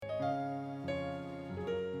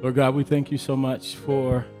Lord God, we thank you so much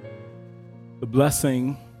for the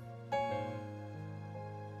blessing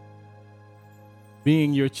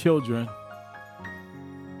being your children,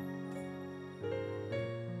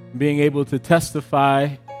 being able to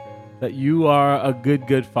testify that you are a good,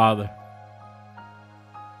 good Father.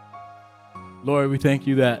 Lord, we thank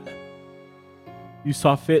you that you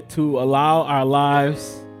saw fit to allow our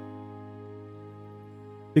lives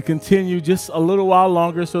to continue just a little while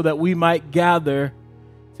longer so that we might gather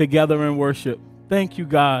together in worship. Thank you,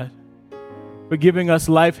 God, for giving us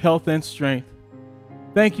life, health, and strength.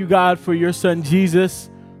 Thank you, God, for your Son, Jesus,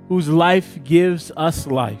 whose life gives us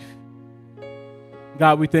life.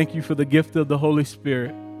 God, we thank you for the gift of the Holy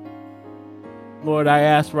Spirit. Lord, I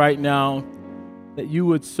ask right now that you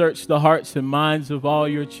would search the hearts and minds of all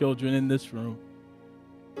your children in this room.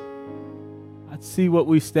 I'd see what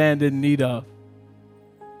we stand in need of.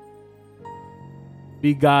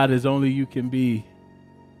 Be God as only you can be.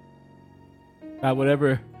 God,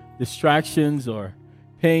 whatever distractions or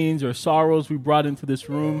pains or sorrows we brought into this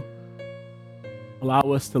room, allow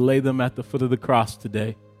us to lay them at the foot of the cross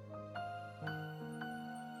today.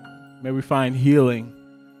 May we find healing.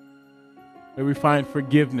 May we find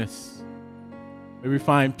forgiveness. May we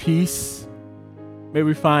find peace. May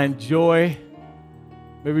we find joy.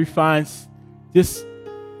 May we find just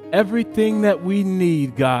everything that we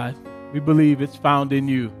need, God. We believe it's found in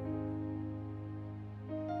you.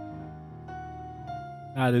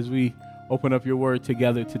 God, as we open up your word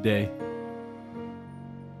together today,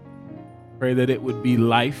 pray that it would be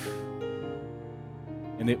life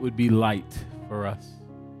and it would be light for us.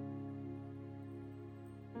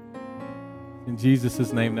 In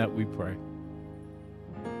Jesus' name that we pray.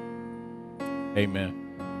 Amen.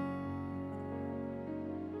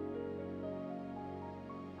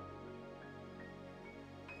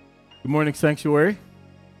 Good morning, Sanctuary.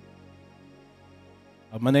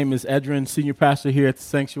 My name is Edrin, Senior Pastor here at the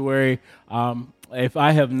Sanctuary. If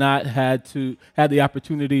I have not had the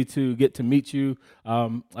opportunity to get to meet you,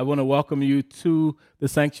 I want to welcome you to the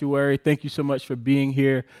Sanctuary. Thank you so much for being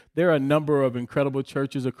here. There are a number of incredible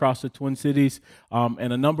churches across the Twin Cities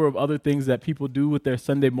and a number of other things that people do with their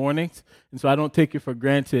Sunday mornings. And so I don't take it for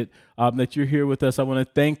granted that you're here with us. I want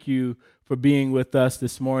to thank you for being with us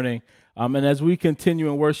this morning. And as we continue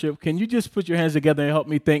in worship, can you just put your hands together and help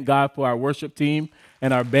me thank God for our worship team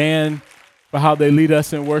and our band for how they lead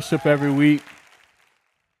us in worship every week.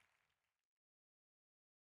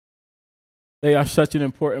 They are such an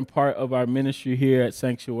important part of our ministry here at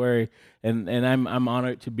Sanctuary, and I'm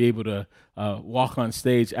honored to be able to walk on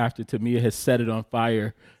stage after Tamia has set it on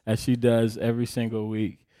fire, as she does every single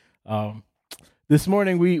week. This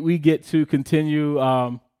morning we get to continue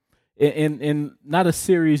in not a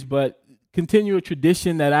series, but continue a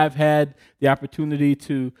tradition that I've had the opportunity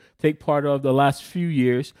to take part of the last few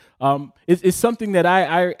years. It's something that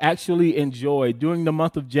I actually enjoy. During the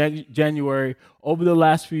month of January, over the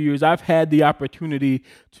last few years, I've had the opportunity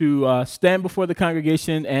to stand before the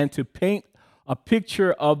congregation and to paint a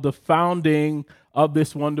picture of the founding of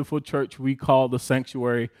this wonderful church we call the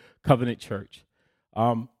Sanctuary Covenant Church.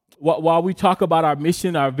 While we talk about our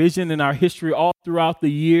mission, our vision, and our history all throughout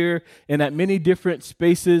the year and at many different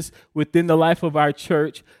spaces within the life of our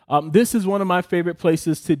church, this is one of my favorite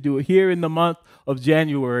places to do it, here in the month of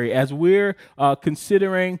January. As we're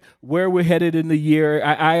considering where we're headed in the year,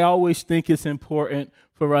 I always think it's important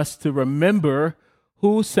for us to remember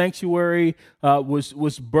who Sanctuary was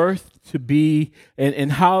birthed to be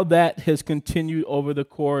and how that has continued over the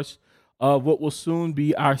course of what will soon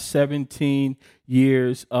be our 17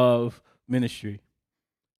 years of ministry.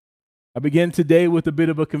 I begin today with a bit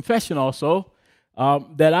of a confession also,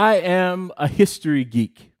 that I am a history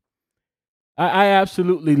geek. I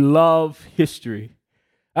absolutely love history.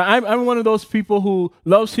 I'm one of those people who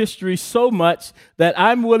loves history so much that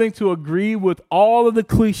I'm willing to agree with all of the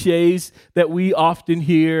cliches that we often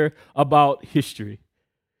hear about history.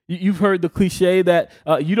 You've heard the cliche that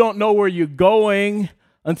you don't know where you're going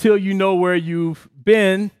until you know where you've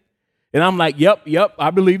been. And I'm like, yep,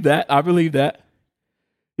 I believe that.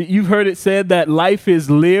 You've heard it said that life is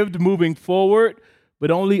lived moving forward,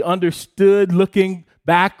 but only understood looking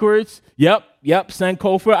backwards. Yep,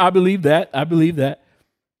 Sankofa, I believe that.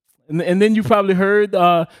 And then you probably heard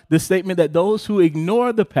the statement that those who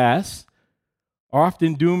ignore the past are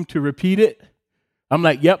often doomed to repeat it. I'm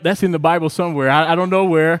like, yep, that's in the Bible somewhere. I don't know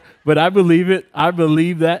where, but I believe it. I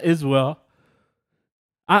believe that as well.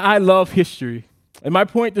 I love history. And my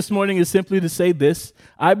point this morning is simply to say this: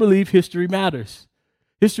 I believe history matters.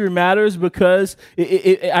 History matters because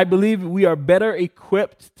I believe we are better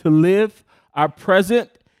equipped to live our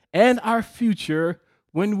present and our future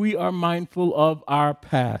when we are mindful of our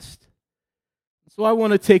past. So I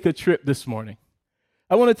want to take a trip this morning.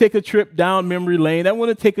 I want to take a trip down memory lane. I want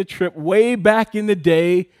to take a trip way back in the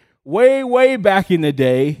day, way back in the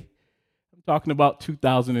day. I'm talking about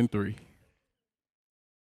 2003.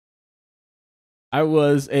 I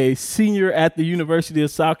was a senior at the University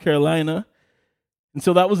of South Carolina, and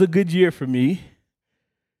so that was a good year for me.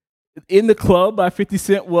 In the Club by 50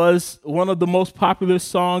 Cent was one of the most popular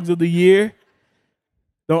songs of the year.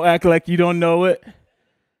 Don't act like you don't know it.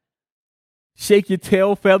 Shake Your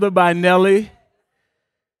Tail Feather by Nelly.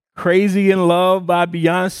 Crazy in Love by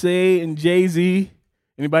Beyonce and Jay-Z.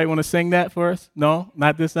 Anybody want to sing that for us? No?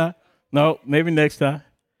 Not this time? No, maybe next time.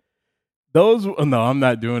 No, I'm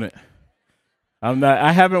not doing it.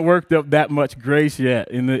 I haven't worked up that much grace yet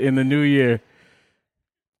in the new year.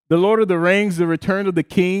 The Lord of the Rings, The Return of the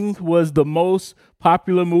King, was the most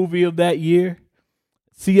popular movie of that year.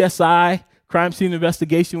 CSI, Crime Scene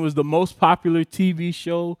Investigation, was the most popular TV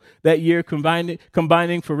show that year,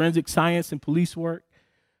 combining forensic science and police work.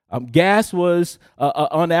 Gas was,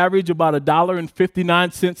 on average, about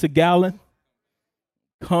 $1.59 a gallon.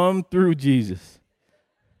 Come through, Jesus.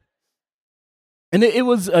 And it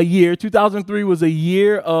was a year, 2003 was a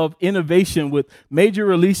year of innovation with major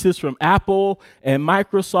releases from Apple and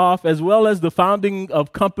Microsoft, as well as the founding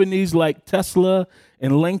of companies like Tesla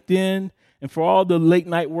and LinkedIn. And for all the late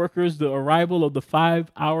night workers, the arrival of the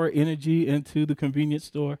 5-hour energy into the convenience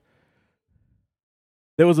store.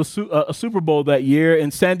 There was a Super Bowl that year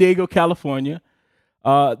in San Diego, California.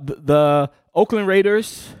 The Oakland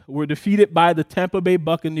Raiders were defeated by the Tampa Bay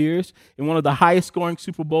Buccaneers in one of the highest scoring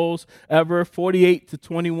Super Bowls ever,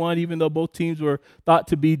 48-21, even though both teams were thought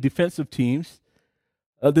to be defensive teams.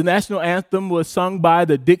 The national anthem was sung by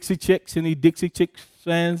the Dixie Chicks. Any Dixie Chicks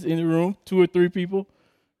fans in the room? 2 or 3 people?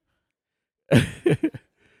 The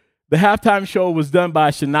halftime show was done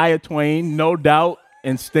by Shania Twain, No Doubt,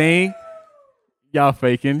 and Sting. Y'all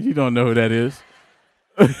faking. You don't know who that is.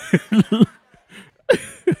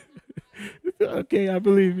 Okay, I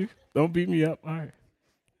believe you. Don't beat me up. All right.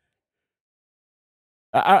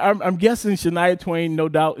 I'm guessing Shania Twain, No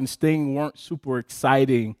Doubt, and Sting weren't super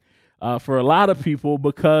exciting for a lot of people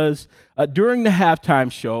because during the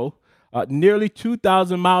halftime show, nearly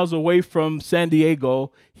 2,000 miles away from San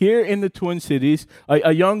Diego, here in the Twin Cities,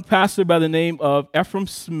 a young pastor by the name of Ephraim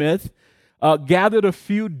Smith gathered a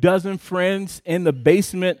few dozen friends in the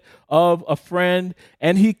basement of a friend,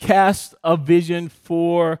 and he cast a vision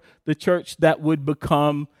for the church that would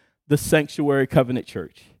become the Sanctuary Covenant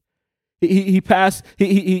Church. He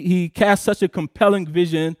cast such a compelling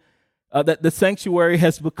vision that the sanctuary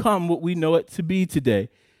has become what we know it to be today.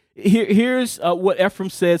 Here's what Ephraim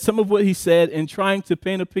said, some of what he said in trying to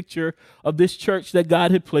paint a picture of this church that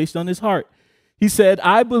God had placed on his heart. He said,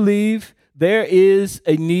 I believe there is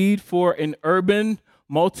a need for an urban,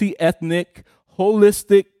 multi-ethnic,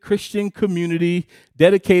 holistic Christian community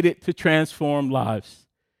dedicated to transform lives,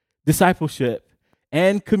 discipleship,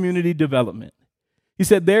 and community development. He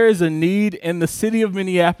said there is a need in the city of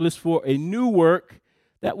Minneapolis for a new work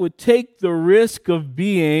that would take the risk of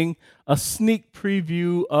being a sneak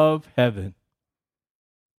preview of heaven.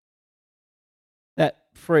 That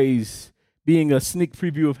phrase, being a sneak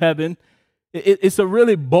preview of heaven, it's a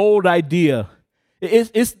really bold idea.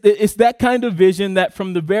 It's that kind of vision that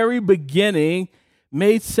from the very beginning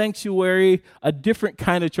made Sanctuary a different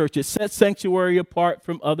kind of church. It set Sanctuary apart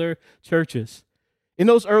from other churches. In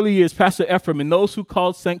those early years, Pastor Ephraim and those who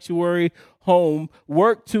called Sanctuary home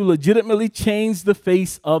worked to legitimately change the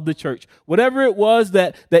face of the church. Whatever it was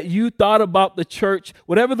that you thought about the church,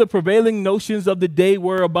 whatever the prevailing notions of the day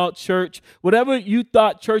were about church, whatever you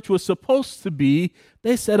thought church was supposed to be,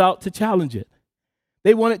 they set out to challenge it.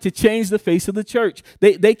 They wanted to change the face of the church.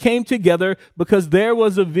 They came together because there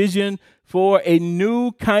was a vision for a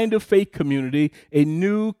new kind of faith community, a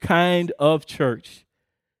new kind of church.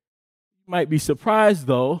 You might be surprised,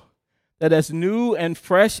 though, that as new and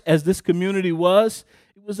fresh as this community was,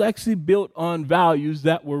 it was actually built on values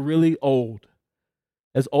that were really old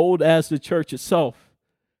as the church itself,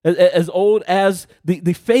 as old as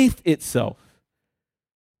the faith itself.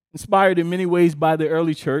 Inspired in many ways by the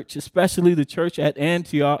early church, especially the church at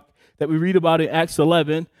Antioch that we read about in Acts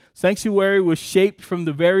 11, Sanctuary was shaped from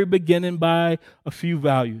the very beginning by a few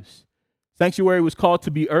values. Sanctuary was called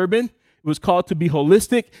to be urban. It was called to be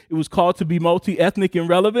holistic. It was called to be multi-ethnic and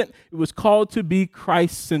relevant. It was called to be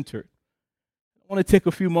Christ-centered. I want to take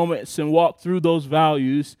a few moments and walk through those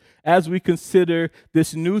values as we consider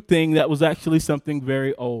this new thing that was actually something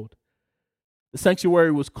very old. The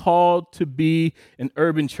Sanctuary was called to be an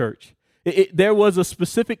urban church. There was a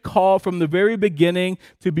specific call from the very beginning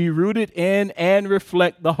to be rooted in and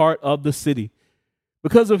reflect the heart of the city.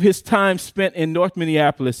 Because of his time spent in North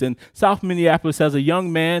Minneapolis and South Minneapolis as a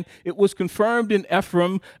young man, it was confirmed in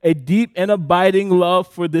Ephraim a deep and abiding love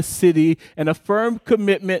for this city and a firm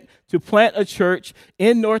commitment to plant a church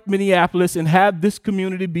in North Minneapolis and have this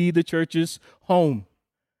community be the church's home.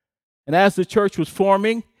 And as the church was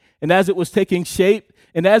forming, and as it was taking shape,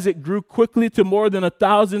 and as it grew quickly to more than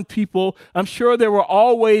 1,000 people, I'm sure there were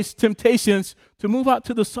always temptations to move out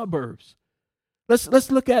to the suburbs.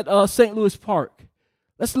 Let's look at St. Louis Park.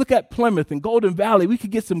 Let's look at Plymouth and Golden Valley. We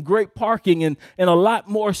could get some great parking and a lot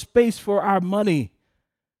more space for our money.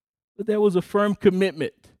 But there was a firm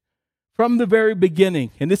commitment from the very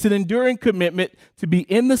beginning, and it's an enduring commitment to be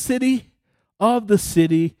in the city, of the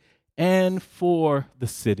city, and for the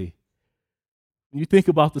city. When you think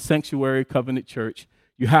about the Sanctuary Covenant Church,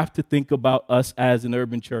 you have to think about us as an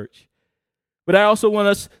urban church. But I also want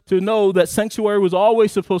us to know that Sanctuary was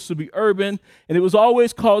always supposed to be urban, and it was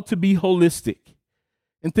always called to be holistic.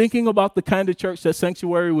 In thinking about the kind of church that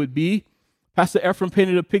Sanctuary would be, Pastor Ephraim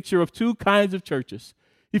painted a picture of two kinds of churches.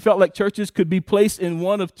 He felt like churches could be placed in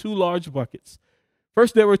one of two large buckets.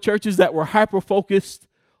 First, there were churches that were hyper-focused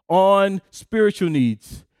on spiritual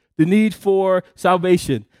needs, the need for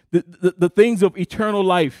salvation, the things of eternal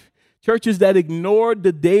life, churches that ignored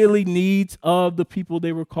the daily needs of the people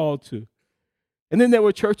they were called to. And then there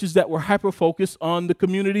were churches that were hyper-focused on the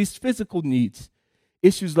community's physical needs,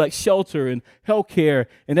 issues like shelter and healthcare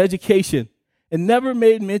and education, and never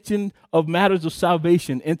made mention of matters of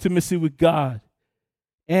salvation, intimacy with God,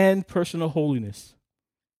 and personal holiness.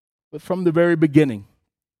 But from the very beginning,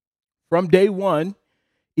 from day one,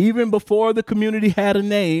 even before the community had a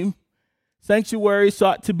name, Sanctuary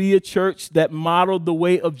sought to be a church that modeled the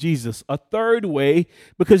way of Jesus, a third way,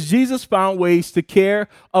 because Jesus found ways to care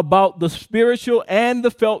about the spiritual and the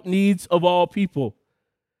felt needs of all people.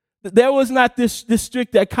 There was not this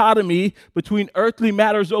strict dichotomy between earthly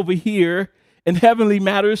matters over here and heavenly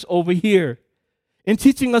matters over here. In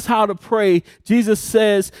teaching us how to pray, Jesus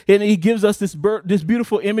says, and he gives us this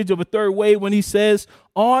beautiful image of a third way when he says,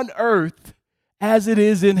 on earth as it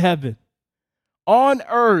is in heaven. On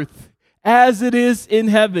earth as it is in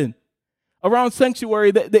heaven. Around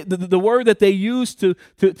Sanctuary, the word that they used to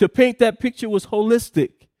paint that picture was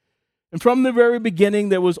holistic. And from the very beginning,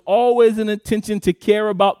 there was always an intention to care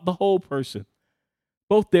about the whole person,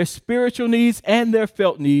 both their spiritual needs and their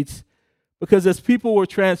felt needs, because as people were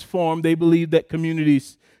transformed, they believed that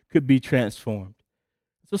communities could be transformed.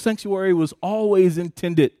 So Sanctuary was always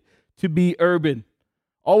intended to be urban,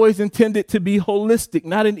 always intended to be holistic,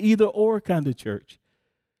 not an either-or kind of church.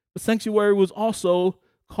 But Sanctuary was also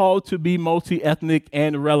called to be multi-ethnic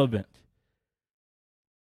and relevant.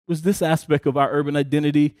 It was this aspect of our urban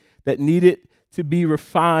identity that needed to be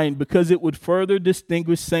refined because it would further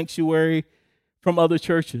distinguish Sanctuary from other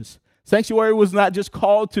churches. Sanctuary was not just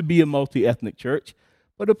called to be a multi-ethnic church,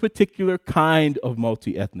 but a particular kind of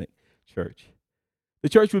multi-ethnic church. The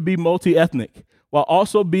church would be multi-ethnic while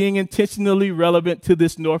also being intentionally relevant to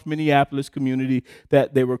this North Minneapolis community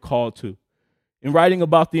that they were called to. In writing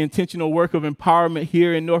about the intentional work of empowerment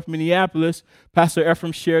here in North Minneapolis, Pastor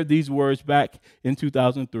Ephraim shared these words back in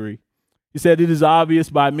 2003. He said, "It is obvious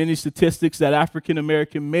by many statistics that African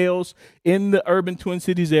American males in the urban Twin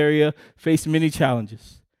Cities area face many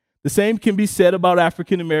challenges. The same can be said about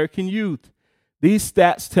African American youth. These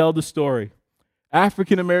stats tell the story.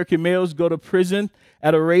 African American males go to prison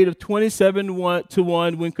at a rate of 27 to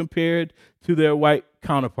 1 when compared to their white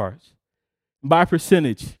counterparts. By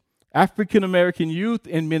percentage, African American youth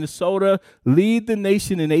in Minnesota lead the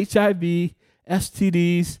nation in HIV,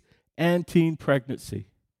 STDs, and teen pregnancy."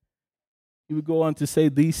 He would go on to say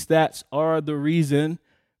these stats are the reason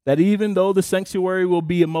that even though the Sanctuary will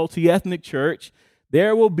be a multi-ethnic church,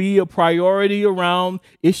 there will be a priority around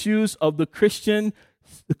issues of the Christian,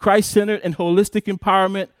 the Christ-centered, and holistic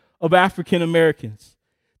empowerment of African Americans.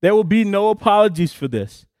 There will be no apologies for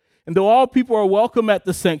this. And though all people are welcome at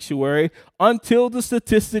the Sanctuary, until the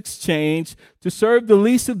statistics change, to serve the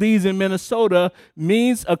least of these in Minnesota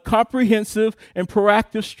means a comprehensive and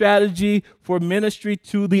proactive strategy for ministry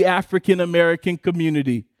to the African American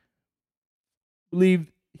community. I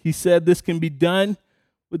believe he said this can be done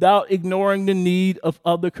without ignoring the need of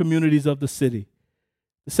other communities of the city.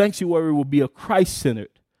 The Sanctuary will be a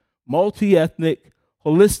Christ-centered, multi-ethnic,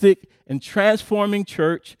 holistic, and transforming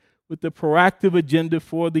church with the proactive agenda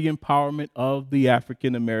for the empowerment of the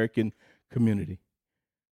African American community.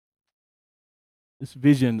 This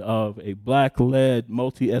vision of a Black-led,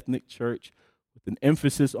 multi-ethnic church with an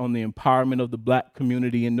emphasis on the empowerment of the Black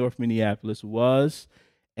community in North Minneapolis was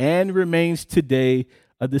and remains today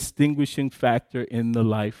a distinguishing factor in the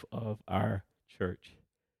life of our church.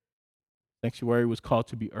 Sanctuary was called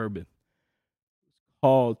to be urban,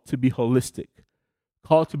 called to be holistic,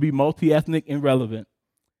 called to be multi-ethnic and relevant,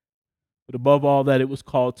 but above all that, it was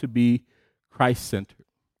called to be Christ-centered.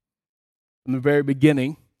 From the very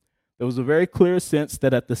beginning, there was a very clear sense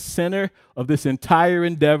that at the center of this entire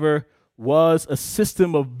endeavor was a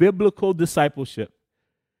system of biblical discipleship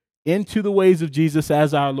into the ways of Jesus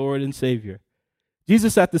as our Lord and Savior.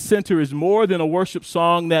 Jesus at the center is more than a worship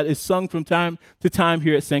song that is sung from time to time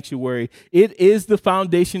here at Sanctuary. It is the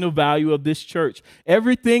foundational value of this church.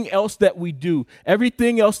 Everything else that we do,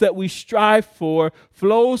 everything else that we strive for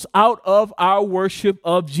flows out of our worship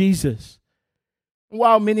of Jesus.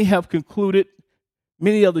 While many have concluded,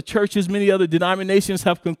 many other churches, many other denominations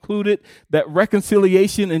have concluded that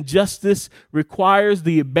reconciliation and justice requires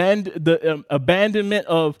the abandonment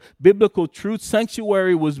of biblical truth,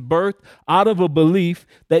 Sanctuary was birthed out of a belief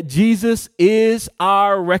that Jesus is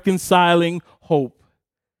our reconciling hope.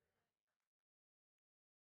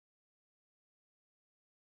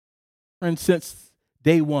 And since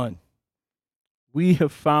day one, we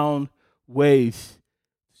have found ways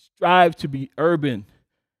to strive to be urban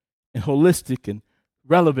and holistic and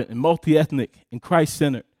relevant and multi-ethnic and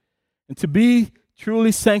Christ-centered. And to be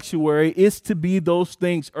truly Sanctuary is to be those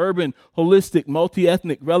things: urban, holistic,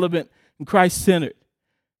 multi-ethnic, relevant, and Christ-centered.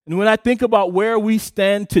 And when I think about where we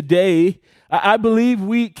stand today, I believe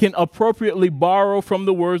we can appropriately borrow from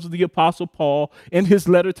the words of the Apostle Paul in his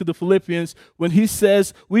letter to the Philippians when he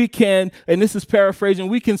says we can, and this is paraphrasing,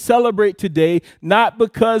 we can celebrate today not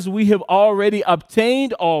because we have already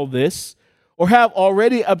obtained all this or have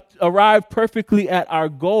already arrived perfectly at our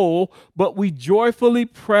goal, but we joyfully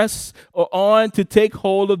press on to take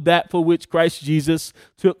hold of that for which Christ Jesus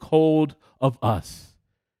took hold of us.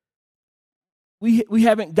 We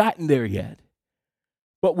haven't gotten there yet,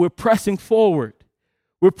 but we're pressing forward.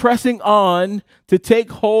 We're pressing on to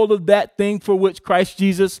take hold of that thing for which Christ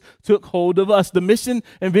Jesus took hold of us. The mission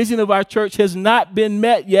and vision of our church has not been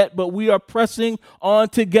met yet, but we are pressing on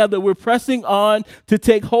together. We're pressing on to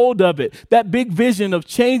take hold of it. That big vision of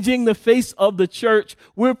changing the face of the church,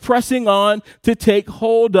 we're pressing on to take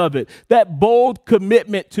hold of it. That bold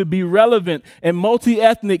commitment to be relevant and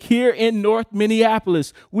multi-ethnic here in North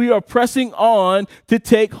Minneapolis, we are pressing on to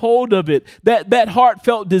take hold of it. That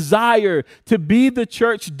heartfelt desire to be the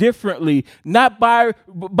church differently, not by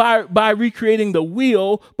recreating the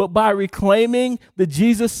wheel, but by reclaiming the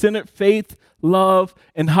Jesus-centered faith, love,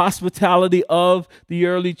 and hospitality of the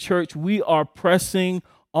early church. We are pressing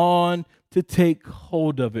on to take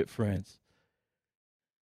hold of it, friends.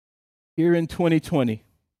 Here in 2020,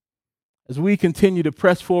 as we continue to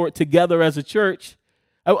press forward together as a church,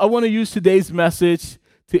 I want to use today's message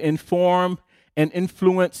to inform and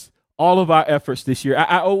influence all of our efforts this year.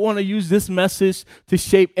 I want to use this message to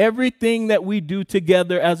shape everything that we do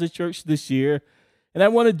together as a church this year. And I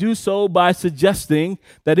want to do so by suggesting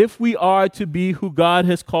that if we are to be who God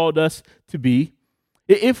has called us to be,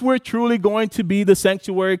 if we're truly going to be the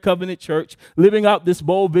Sanctuary Covenant Church, living out this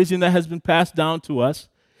bold vision that has been passed down to us,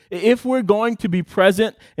 if we're going to be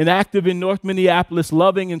present and active in North Minneapolis,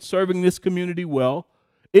 loving and serving this community well,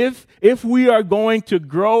 if we are going to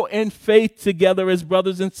grow in faith together as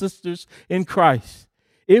brothers and sisters in Christ,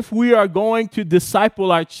 if we are going to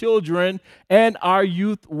disciple our children and our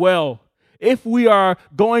youth well, if we are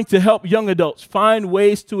going to help young adults find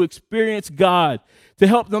ways to experience God, to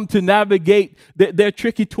help them to navigate their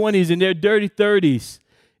tricky 20s and their dirty 30s,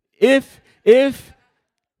 if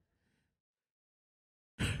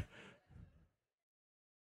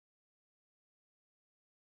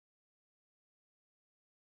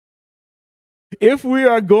we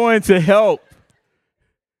are going to help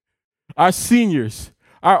our seniors,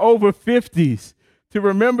 our over 50s, to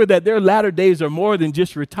remember that their latter days are more than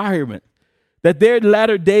just retirement, that their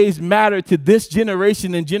latter days matter to this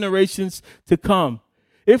generation and generations to come.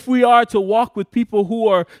 If we are to walk with people who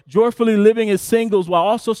are joyfully living as singles while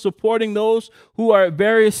also supporting those who are at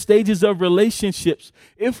various stages of relationships,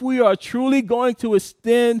 if we are truly going to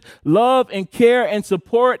extend love and care and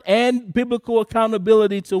support and biblical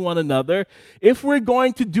accountability to one another, if we're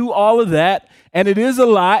going to do all of that, and it is a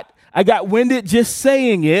lot, I got winded just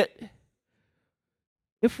saying it,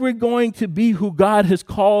 if we're going to be who God has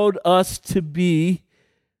called us to be,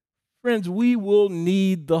 friends, we will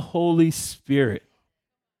need the Holy Spirit.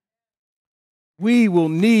 We will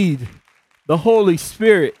need the Holy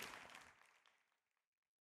Spirit.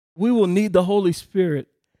 We will need the Holy Spirit.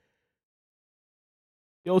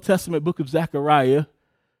 The Old Testament book of Zechariah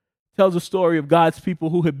tells a story of God's people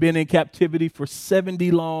who have been in captivity for 70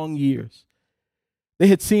 long years. They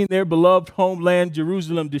had seen their beloved homeland,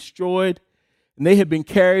 Jerusalem, destroyed, and they had been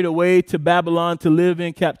carried away to Babylon to live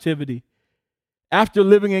in captivity. After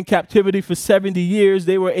living in captivity for 70 years,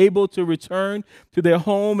 they were able to return to their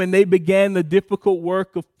home, and they began the difficult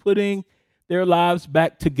work of putting their lives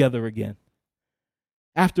back together again.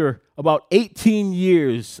 After about 18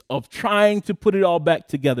 years of trying to put it all back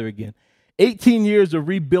together again, 18 years of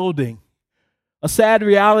rebuilding, a sad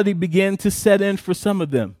reality began to set in for some of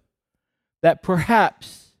them, that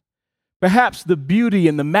perhaps the beauty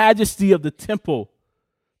and the majesty of the temple,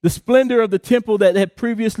 the splendor of the temple that had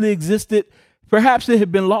previously existed, perhaps it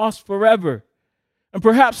had been lost forever. And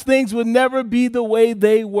perhaps things would never be the way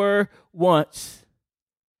they were once.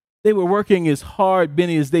 They were working as hard,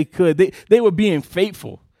 Benny, as they could. They were being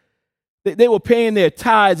faithful. They were paying their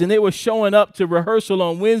tithes, and they were showing up to rehearsal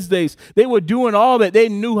on Wednesdays. They were doing all that they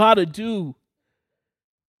knew how to do.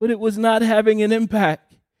 But it was not having an impact.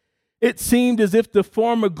 It seemed as if the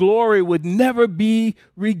former glory would never be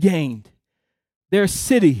regained. Their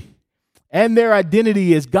city and their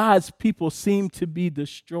identity as God's people seemed to be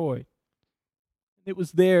destroyed. It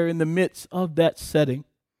was there in the midst of that setting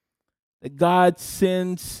that God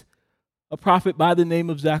sends a prophet by the name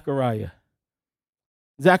of Zechariah.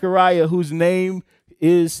 Zechariah, whose name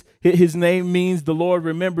means the Lord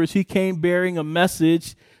remembers. He came bearing a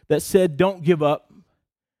message that said, don't give up,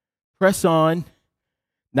 press on.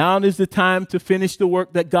 Now is the time to finish the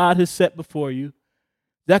work that God has set before you.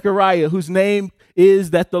 Zechariah, whose name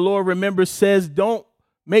is that the Lord remembers, says, don't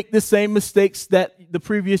make the same mistakes that the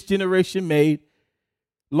previous generation made.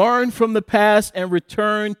 Learn from the past and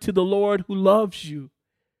return to the Lord who loves you.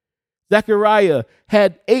 Zechariah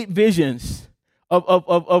had 8 visions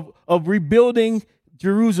of rebuilding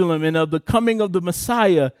Jerusalem and of the coming of the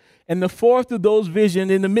Messiah. And the fourth of those visions,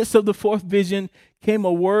 in the midst of the fourth vision, came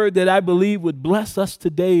a word that I believe would bless us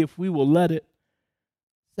today if we will let it.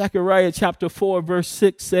 Zechariah chapter 4, verse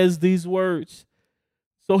 6 says these words.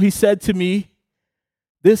 So he said to me,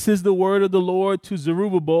 this is the word of the Lord to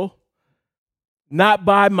Zerubbabel, not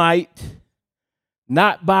by might,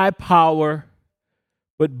 not by power,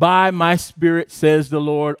 but by my Spirit, says the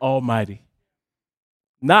Lord Almighty.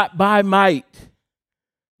 Not by might,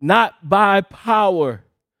 not by power,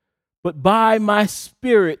 but by my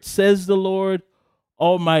Spirit, says the Lord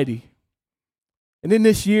Almighty. And in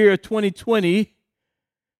this year of 2020,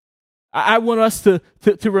 I want us to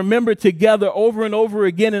remember together over and over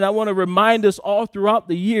again, and I want to remind us all throughout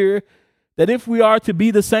the year that if we are to be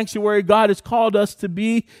the sanctuary God has called us to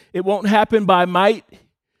be, it won't happen by might,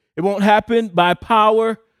 it won't happen by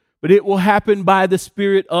power, but it will happen by the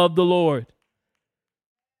Spirit of the Lord.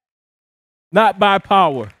 Not by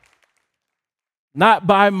power, not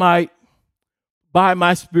by might, by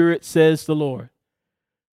my Spirit, says the Lord.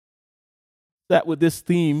 That with this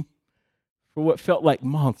theme for what felt like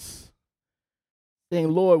months. Saying,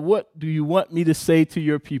 Lord, what do you want me to say to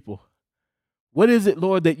your people? What is it,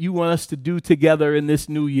 Lord, that you want us to do together in this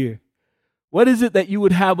new year? What is it that you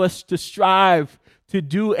would have us to strive to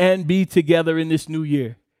do and be together in this new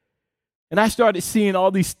year? And I started seeing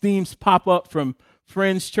all these themes pop up from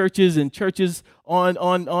friends' churches and churches on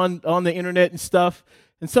the internet and stuff.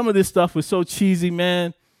 And some of this stuff was so cheesy,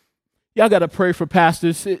 man. Y'all got to pray for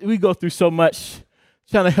pastors. We go through so much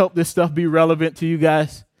trying to help this stuff be relevant to you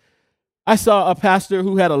guys. I saw a pastor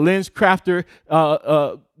who had a lens crafter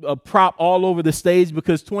a prop all over the stage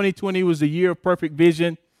because 2020 was the year of perfect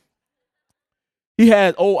vision. He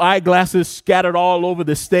had old eyeglasses scattered all over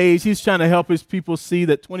the stage. He's trying to help his people see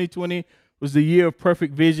that 2020 was the year of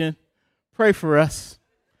perfect vision. Pray for us.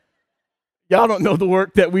 Y'all don't know the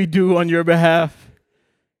work that we do on your behalf.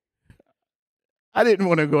 I didn't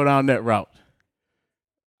want to go down that route.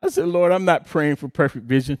 I said, Lord, I'm not praying for perfect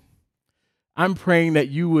vision. I'm praying that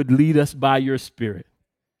you would lead us by your Spirit.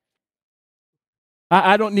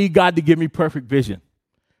 I don't need God to give me perfect vision.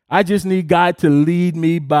 I just need God to lead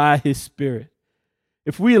me by his Spirit.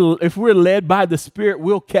 If we're led by the Spirit,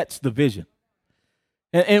 we'll catch the vision.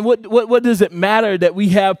 And what does it matter that we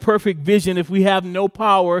have perfect vision if we have no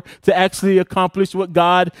power to actually accomplish what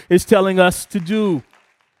God is telling us to do?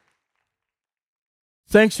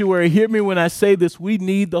 Sanctuary, hear me when I say this. We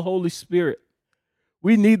need the Holy Spirit.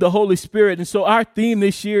 We need the Holy Spirit. And so our theme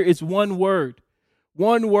this year is one word.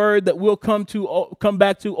 One word that we'll come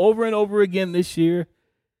back to over and over again this year.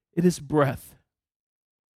 It is breath.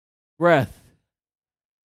 Breath.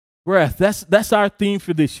 Breath. That's our theme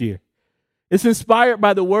for this year. It's inspired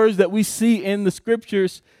by the words that we see in the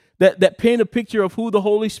scriptures that paint a picture of who the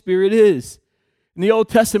Holy Spirit is. In the Old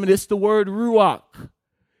Testament, it's the word ruach.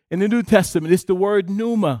 In the New Testament, it's the word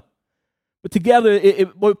pneuma. But together,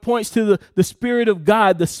 it points to the Spirit of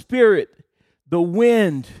God, the Spirit, the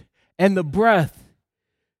wind, and the breath.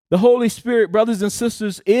 The Holy Spirit, brothers and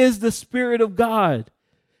sisters, is the Spirit of God.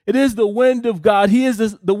 It is the wind of God. He is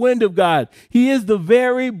the wind of God. He is the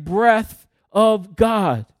very breath of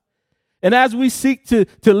God. And as we seek to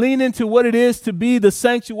lean into what it is to be the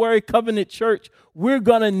Sanctuary Covenant Church, we're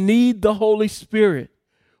going to need the Holy Spirit.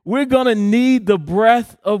 We're going to need the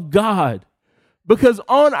breath of God. Because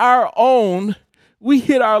on our own, we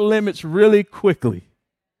hit our limits really quickly.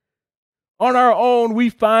 On our own, we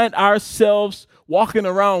find ourselves walking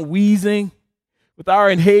around wheezing with our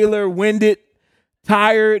inhaler winded,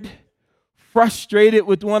 tired, frustrated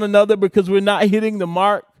with one another because we're not hitting the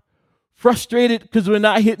mark, frustrated because we're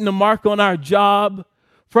not hitting the mark on our job,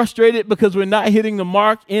 frustrated because we're not hitting the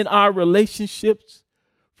mark in our relationships,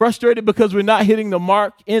 frustrated because we're not hitting the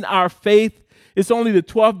mark in our faith. It's only the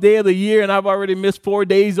 12th day of the year, and I've already missed 4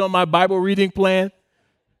 days on my Bible reading plan.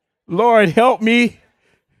 Lord, help me.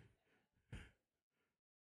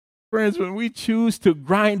 Friends, when we choose to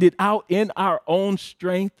grind it out in our own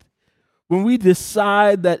strength, when we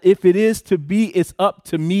decide that if it is to be, it's up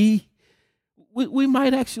to me, we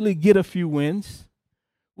might actually get a few wins.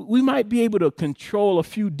 We might be able to control a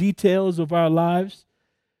few details of our lives.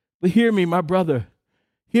 But hear me, my brother.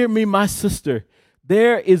 Hear me, my sister.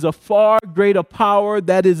 There is a far greater power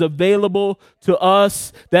that is available to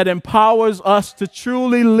us that empowers us to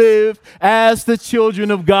truly live as the children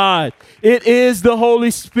of God. It is the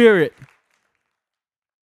Holy Spirit.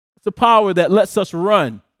 It's a power that lets us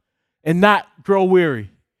run and not grow weary.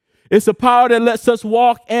 It's a power that lets us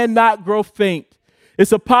walk and not grow faint.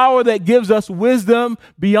 It's a power that gives us wisdom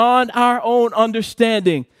beyond our own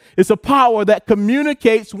understanding. It's a power that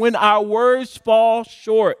communicates when our words fall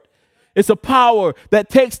short. It's a power that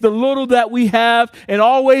takes the little that we have and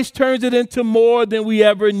always turns it into more than we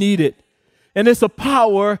ever needed. And it's a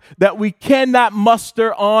power that we cannot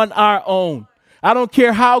muster on our own. I don't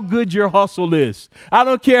care how good your hustle is. I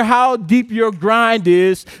don't care how deep your grind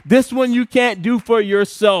is. This one you can't do for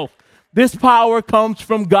yourself. This power comes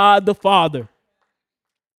from God the Father.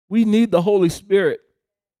 We need the Holy Spirit.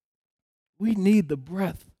 We need the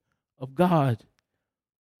breath of God.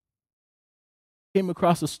 Came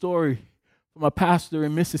across a story from a pastor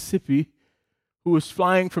in Mississippi who was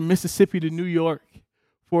flying from Mississippi to New York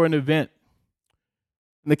for an event.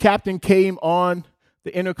 And the captain came on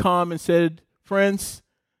the intercom and said, "Friends,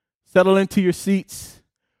 settle into your seats.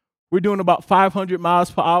 We're doing about 500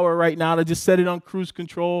 miles per hour right now. I just set it on cruise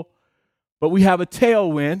control. But we have a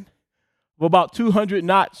tailwind of about 200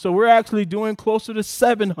 knots, so we're actually doing closer to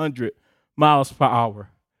 700 miles per hour.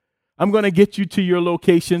 I'm going to get you to your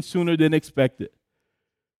location sooner than expected."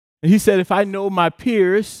 And he said, if I know my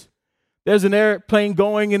peers, there's an airplane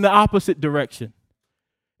going in the opposite direction.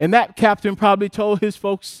 And that captain probably told his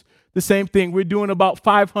folks the same thing. We're doing about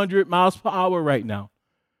 500 miles per hour right now.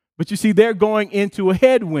 But you see, they're going into a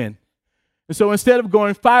headwind. And so instead of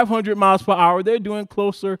going 500 miles per hour, they're doing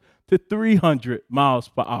closer to 300 miles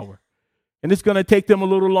per hour. And it's going to take them a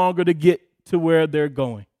little longer to get to where they're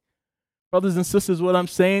going. Brothers and sisters, what I'm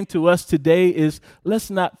saying to us today is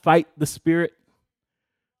let's not fight the Spirit.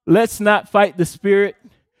 Let's not fight the Spirit.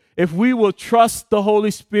 If we will trust the Holy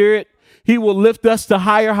Spirit, He will lift us to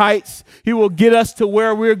higher heights. He will get us to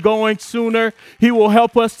where we're going sooner. He will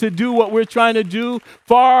help us to do what we're trying to do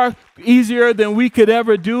far easier than we could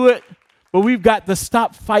ever do it. But we've got to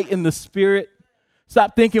stop fighting the Spirit.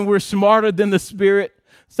 Stop thinking we're smarter than the Spirit.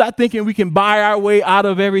 Stop thinking we can buy our way out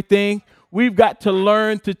of everything. We've got to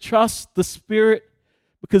learn to trust the Spirit,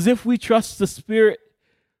 because if we trust the Spirit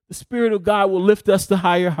of God will lift us to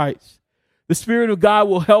higher heights. The Spirit of God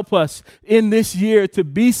will help us in this year to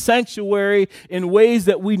be sanctuary in ways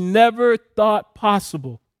that we never thought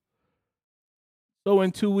possible. So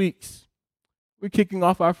in 2 weeks, we're kicking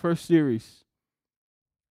off our first series.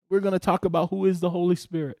 We're going to talk about who is the Holy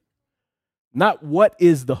Spirit. Not what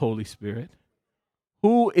is the Holy Spirit.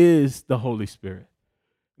 Who is the Holy Spirit?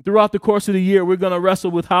 Throughout the course of the year, we're going to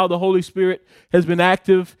wrestle with how the Holy Spirit has been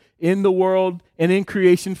active in the world and in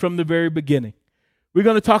creation from the very beginning. We're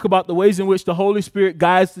going to talk about the ways in which the Holy Spirit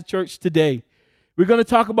guides the church today. We're going to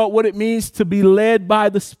talk about what it means to be led by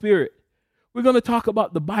the Spirit. We're going to talk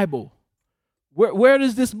about the Bible. Where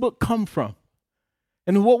does this book come from?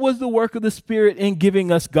 And what was the work of the Spirit in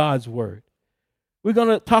giving us God's word? We're going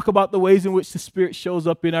to talk about the ways in which the Spirit shows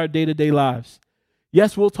up in our day-to-day lives.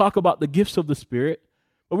 Yes, we'll talk about the gifts of the Spirit,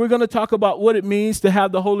 but we're going to talk about what it means to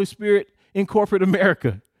have the Holy Spirit in corporate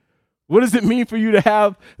America. What does it mean for you to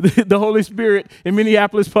have the Holy Spirit in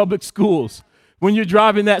Minneapolis public schools? When you're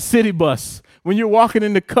driving that city bus, when you're walking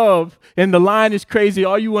in the Cub and the line is crazy,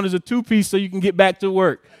 all you want is a two-piece so you can get back to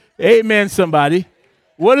work. Amen, somebody.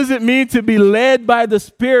 What does it mean to be led by the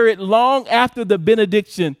Spirit long after the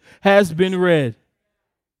benediction has been read?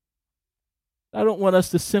 I don't want us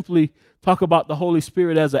to simply talk about the Holy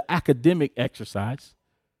Spirit as an academic exercise.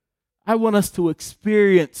 I want us to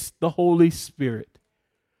experience the Holy Spirit.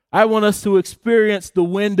 I want us to experience the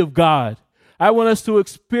wind of God. I want us to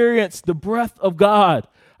experience the breath of God.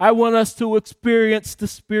 I want us to experience the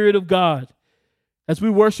Spirit of God. As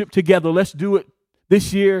we worship together, let's do it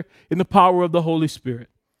this year in the power of the Holy Spirit.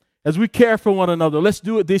 As we care for one another, let's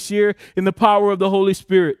do it this year in the power of the Holy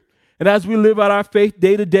Spirit. And as we live out our faith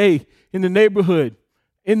day to day in the neighborhood,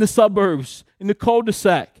 in the suburbs, in the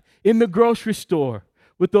cul-de-sac, in the grocery store,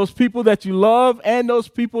 with those people that you love and those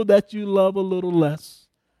people that you love a little less.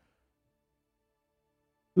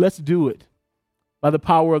 Let's do it by the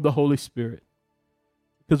power of the Holy Spirit.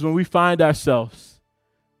 Because when we find ourselves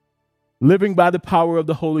living by the power of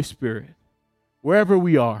the Holy Spirit, wherever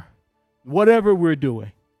we are, whatever we're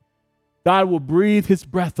doing, God will breathe his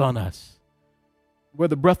breath on us. Where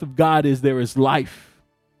the breath of God is, there is life.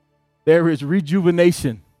 There is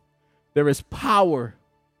rejuvenation. There is power.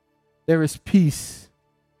 There is peace.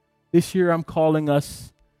 This year I'm calling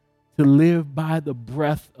us to live by the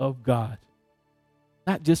breath of God.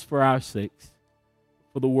 Not just for our sakes,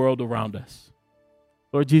 for the world around us.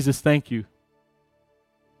 Lord Jesus, thank you.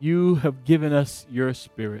 You have given us your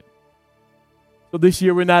Spirit. So this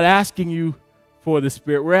year we're not asking you for the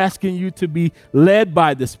Spirit. We're asking you to be led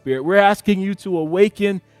by the Spirit. We're asking you to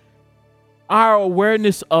awaken our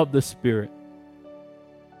awareness of the Spirit.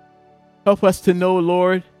 Help us to know,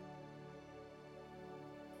 Lord,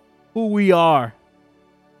 who we are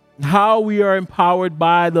and how we are empowered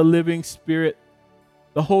by the living Spirit,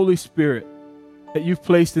 the Holy Spirit that you've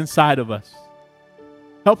placed inside of us.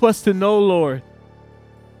 Help us to know, Lord,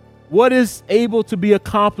 what is able to be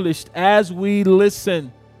accomplished as we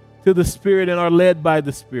listen to the Spirit and are led by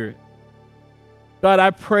the Spirit. God,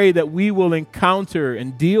 I pray that we will encounter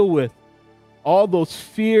and deal with all those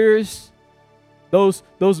fears, those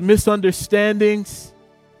misunderstandings,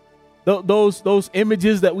 those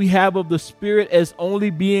images that we have of the Spirit as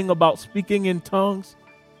only being about speaking in tongues.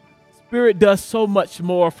 Spirit does so much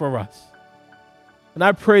more for us. And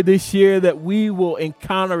I pray this year that we will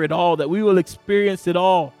encounter it all, that we will experience it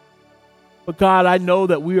all. But God, I know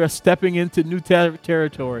that we are stepping into new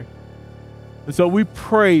territory. And so we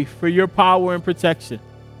pray for your power and protection.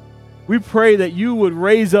 We pray that you would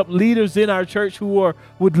raise up leaders in our church who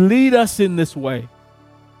would lead us in this way,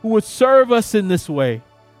 who would serve us in this way,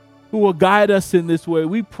 who will guide us in this way.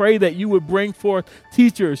 We pray that you would bring forth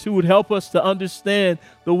teachers who would help us to understand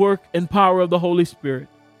the work and power of the Holy Spirit.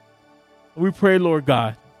 And we pray, Lord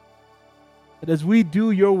God, that as we do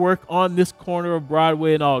your work on this corner of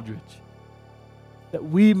Broadway and Aldrich, that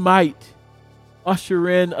we might usher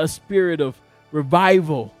in a spirit of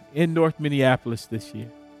revival in North Minneapolis this year.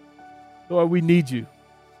 Lord, we need you.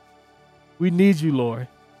 We need you, Lord.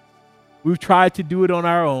 We've tried to do it on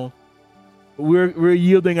our own, but we're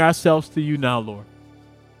yielding ourselves to you now, Lord.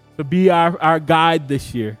 So be our guide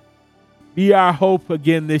this year. Be our hope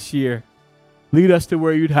again this year. Lead us to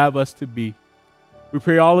where you'd have us to be. We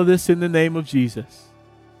pray all of this in the name of Jesus.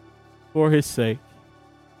 For his sake,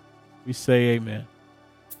 we say amen.